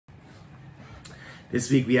This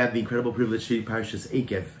week we have the incredible privilege to read Parshas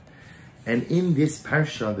Eikev. And in this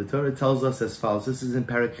Parsha, the Torah tells us as follows. This is in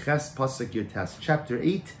Parak Ches Pasuk Yotas, chapter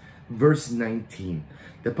 8, verse 19.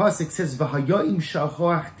 The Pasuk says, V'haya'im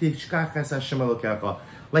sha'choach tishkach es Hashem Elokecha.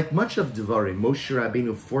 Like much of Devarim, Moshe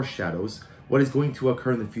Rabbeinu foreshadows what is going to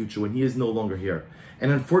occur in the future when he is no longer here. And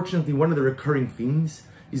unfortunately, one of the recurring themes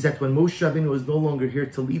is that when Moshe Rabbeinu is no longer here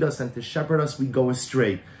to lead us and to shepherd us, we go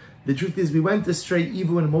astray. The truth is, we went astray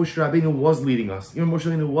even when Moshe Rabbeinu was leading us. Even when Moshe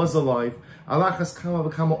Rabbeinu was alive. Allah has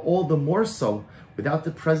come all the more so. Without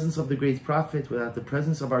the presence of the great prophet, without the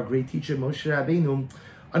presence of our great teacher Moshe Rabbeinu,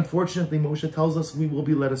 unfortunately, Moshe tells us we will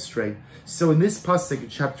be led astray. So in this pasuk,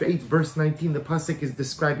 chapter 8, verse 19, the pasuk is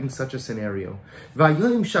describing such a scenario. And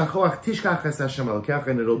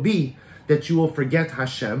it'll be that you will forget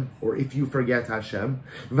Hashem, or if you forget Hashem,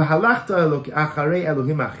 you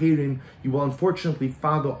will unfortunately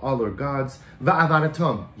follow other gods,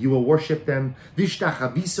 you will worship them, you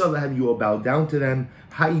will bow down to them,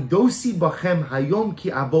 and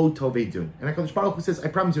HaKadosh Baruch Hu says, I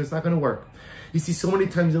promise you, it's not going to work. You see, so many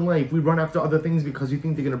times in life, we run after other things because we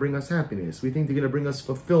think they're going to bring us happiness. We think they're going to bring us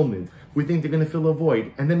fulfillment. We think they're going to fill a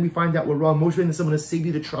void. And then we find out we're wrong. Moshe Rabbeinu says, I'm going to save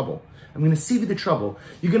you the trouble. I'm going to save you the trouble.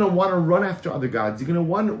 You're going to want to run after other gods. You're going to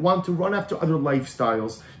want to run after other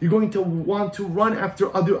lifestyles. You're going to want to run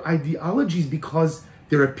after other ideologies because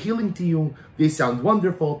they're appealing to you. They sound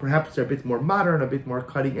wonderful. Perhaps they're a bit more modern, a bit more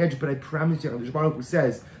cutting edge. But I promise you, HaKadosh Baruch Hu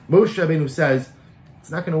says, Moshe Rabbeinu says, it's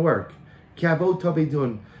not going to work. Ki avot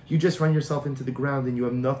tavedun. You just run yourself into the ground and you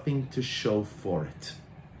have nothing to show for it.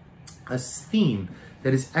 A theme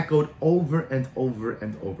that is echoed over and over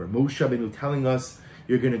and over. Moshe Rabbeinu telling us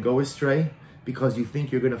you're going to go astray because you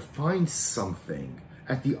think you're going to find something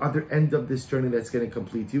at the other end of this journey that's going to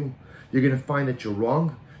complete you. You're going to find that you're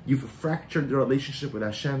wrong. You've fractured the relationship with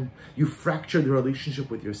Hashem. You've fractured the relationship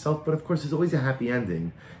with yourself. But of course, there's always a happy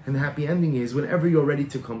ending. And the happy ending is whenever you're ready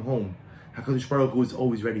to come home, HaKadosh Baruch Hu is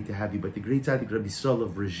always ready to have you. But the great tzaddik Rabbi Yisrael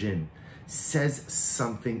of Rizhin says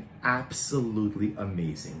something absolutely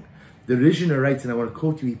amazing. The Rizhiner writes, and I want to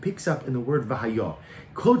quote you, he picks up in the word Vahaya,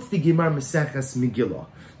 quotes the Gemara Maseches Megillah,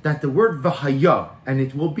 that the word Vahaya, and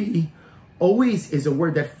it will be, always is a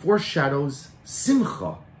word that foreshadows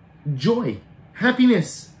simcha, joy,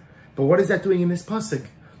 happiness. But what is that doing in this pasuk?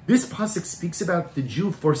 This pasuk speaks about the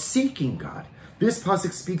Jew forsaking God. This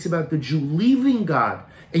pasuk speaks about the Jew leaving God.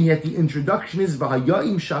 And yet the introduction is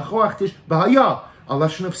V'haya'im shachoach tish V'haya, a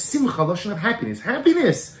lashon of simcha, a lashon of happiness.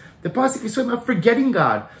 Happiness! The pasuk is talking about forgetting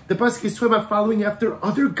God. The pasuk is talking about following after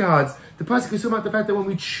other gods. The pasuk is talking about the fact that when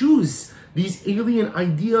we choose these alien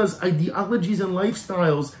ideas, ideologies, and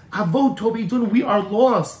lifestyles, avot tovidun, we are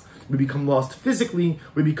lost. We become lost physically,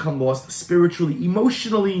 we become lost spiritually,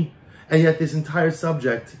 emotionally, and yet this entire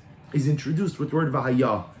subject is introduced with the word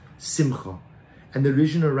V'haya, simcha. And the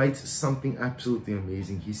Rizhiner writes something absolutely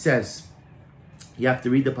amazing. He says, you have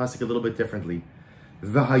to read the pasuk a little bit differently.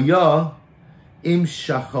 V'haya im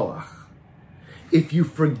shachoach. If you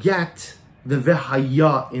forget the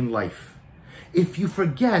v'haya in life, if you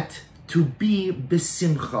forget to be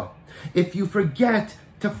besimcha, if you forget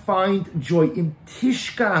to find joy, im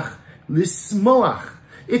tishkach lismoach,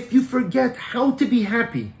 if you forget how to be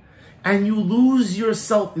happy, and you lose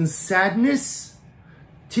yourself in sadness,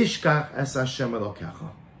 Tishkach es Hashem Elokecha.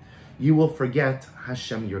 You will forget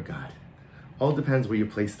Hashem, your God. All depends where you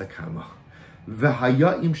place the comma.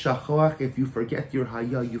 V'haya im shachoach. If you forget your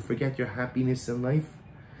haya, you forget your happiness in life.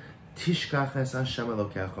 Tishkach es Hashem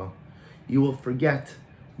Elokecha. You will forget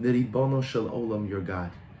the Ribono shel Olam, your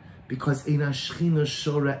God, because Eina Shechina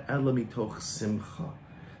Shora Ela mitoch simcha.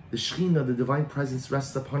 The Shechina, the divine presence,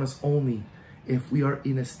 rests upon us only if we are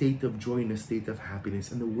in a state of joy, in a state of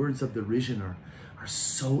happiness. And the words of the Rizhiner are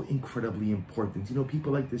so incredibly important. You know,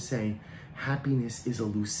 people like to say, happiness is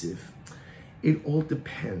elusive. It all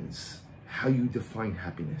depends how you define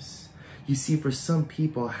happiness. You see, for some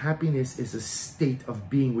people, happiness is a state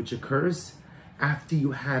of being which occurs after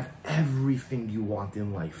you have everything you want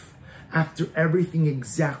in life. After everything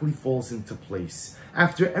exactly falls into place.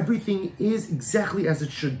 After everything is exactly as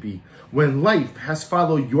it should be. When life has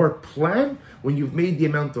followed your plan, when you've made the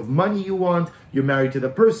amount of money you want, you're married to the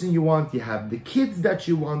person you want, you have the kids that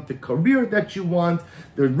you want, the career that you want,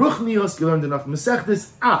 the ruchnios, you learned enough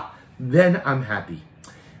mesechtes, then I'm happy.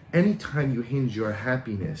 Anytime you hinge your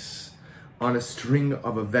happiness on a string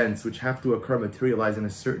of events which have to occur, materialize in a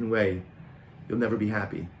certain way, you'll never be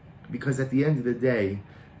happy. Because at the end of the day,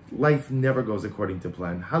 life never goes according to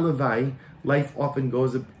plan. Halavai, life often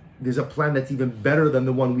goes, there's a plan that's even better than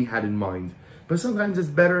the one we had in mind. But sometimes it's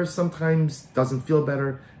better, sometimes doesn't feel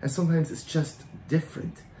better, and sometimes it's just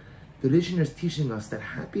different. The Rizhiner is teaching us that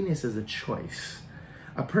happiness is a choice.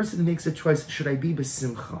 A person makes a choice, should I be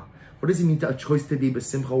besimcha? What does it mean to a choice to be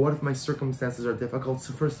besimcha? What if my circumstances are difficult?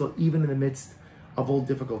 So first of all, even in the midst of all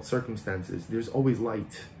difficult circumstances, there's always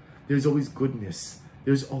light. There's always goodness.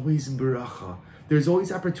 There's always beracha. There's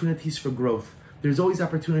always opportunities for growth. There's always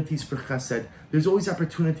opportunities for chesed. There's always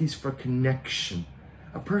opportunities for connection.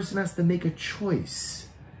 A person has to make a choice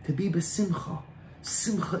to be besimcha.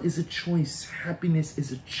 Simcha is a choice. Happiness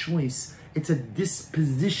is a choice. It's a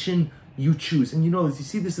disposition you choose. And you know this, you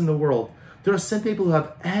see this in the world. There are some people who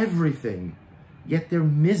have everything, yet they're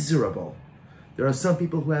miserable. There are some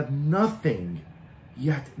people who have nothing,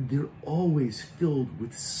 yet they're always filled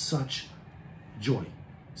with such joy,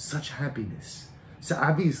 such happiness. So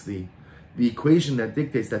obviously, the equation that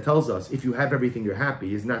dictates, that tells us if you have everything, you're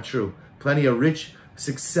happy, is not true. Plenty of rich,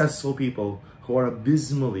 successful people who are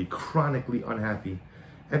abysmally, chronically unhappy.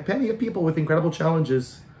 And plenty of people with incredible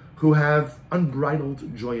challenges who have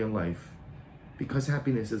unbridled joy in life. Because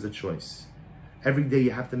happiness is a choice. Every day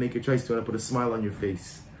you have to make a choice. Do you want to put a smile on your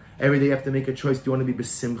face? Every day you have to make a choice. Do you want to be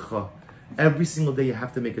besimcha? Every single day you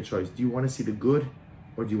have to make a choice. Do you want to see the good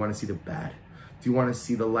or do you want to see the bad? Do you want to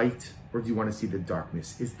see the light or do you want to see the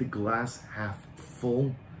darkness? Is the glass half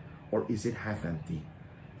full or is it half empty?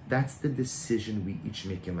 That's the decision we each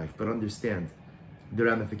make in life. But understand, the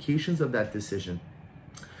ramifications of that decision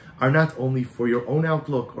are not only for your own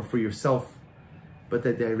outlook or for yourself, but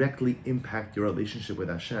that directly impact your relationship with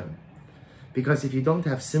Hashem. Because if you don't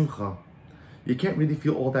have simcha, you can't really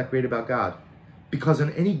feel all that great about God. Because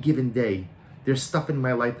on any given day, there's stuff in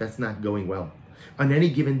my life that's not going well. On any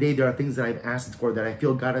given day, there are things that I've asked for that I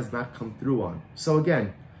feel God has not come through on. So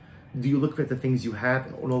again, do you look at the things you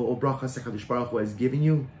have, or brachas HaKadosh Baruch Hu has given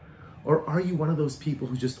you? Or are you one of those people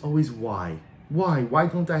who just always, why? Why? Why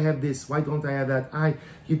don't I have this? Why don't I have that?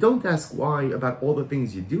 You don't ask why about all the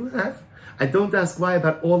things you do have. I don't ask why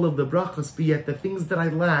about all of the brachas, but yet the things that I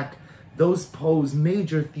lack, those pose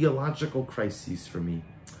major theological crises for me.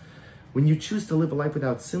 When you choose to live a life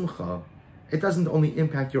without simcha, it doesn't only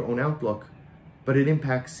impact your own outlook, but it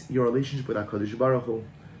impacts your relationship with HaKadosh Baruch Hu.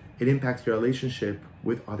 It impacts your relationship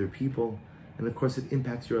with other people. And of course, it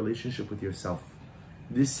impacts your relationship with yourself.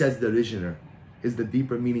 This, says the Rizhiner, is the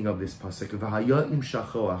deeper meaning of this pasuk.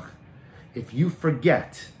 If you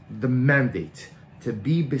forget the mandate to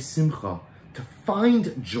be besimcha, to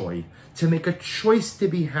find joy, to make a choice to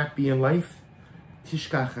be happy in life,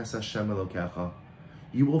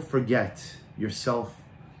 you will forget yourself,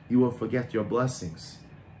 you will forget your blessings,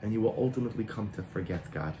 and you will ultimately come to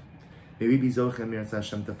forget God. May we be Zochem Meretz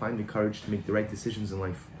Hashem to find the courage to make the right decisions in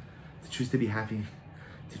life, to choose to be happy,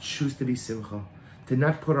 to choose to be simcha, to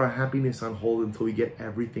not put our happiness on hold until we get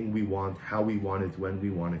everything we want, how we want it, when we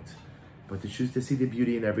want it, but to choose to see the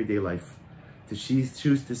beauty in everyday life, to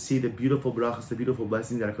choose to see the beautiful brachas, the beautiful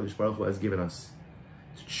blessings that HaKadosh Baruch Hu has given us,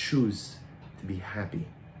 to choose to be happy.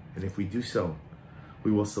 And if we do so,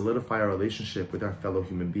 we will solidify our relationship with our fellow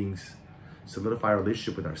human beings, solidify our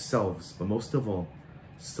relationship with ourselves, but most of all,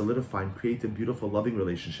 solidify and create a beautiful, loving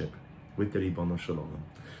relationship with the Ribono Shel Olam.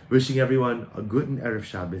 Wishing everyone a good and Erev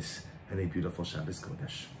Shabbos and a beautiful Shabbos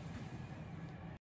Kodesh.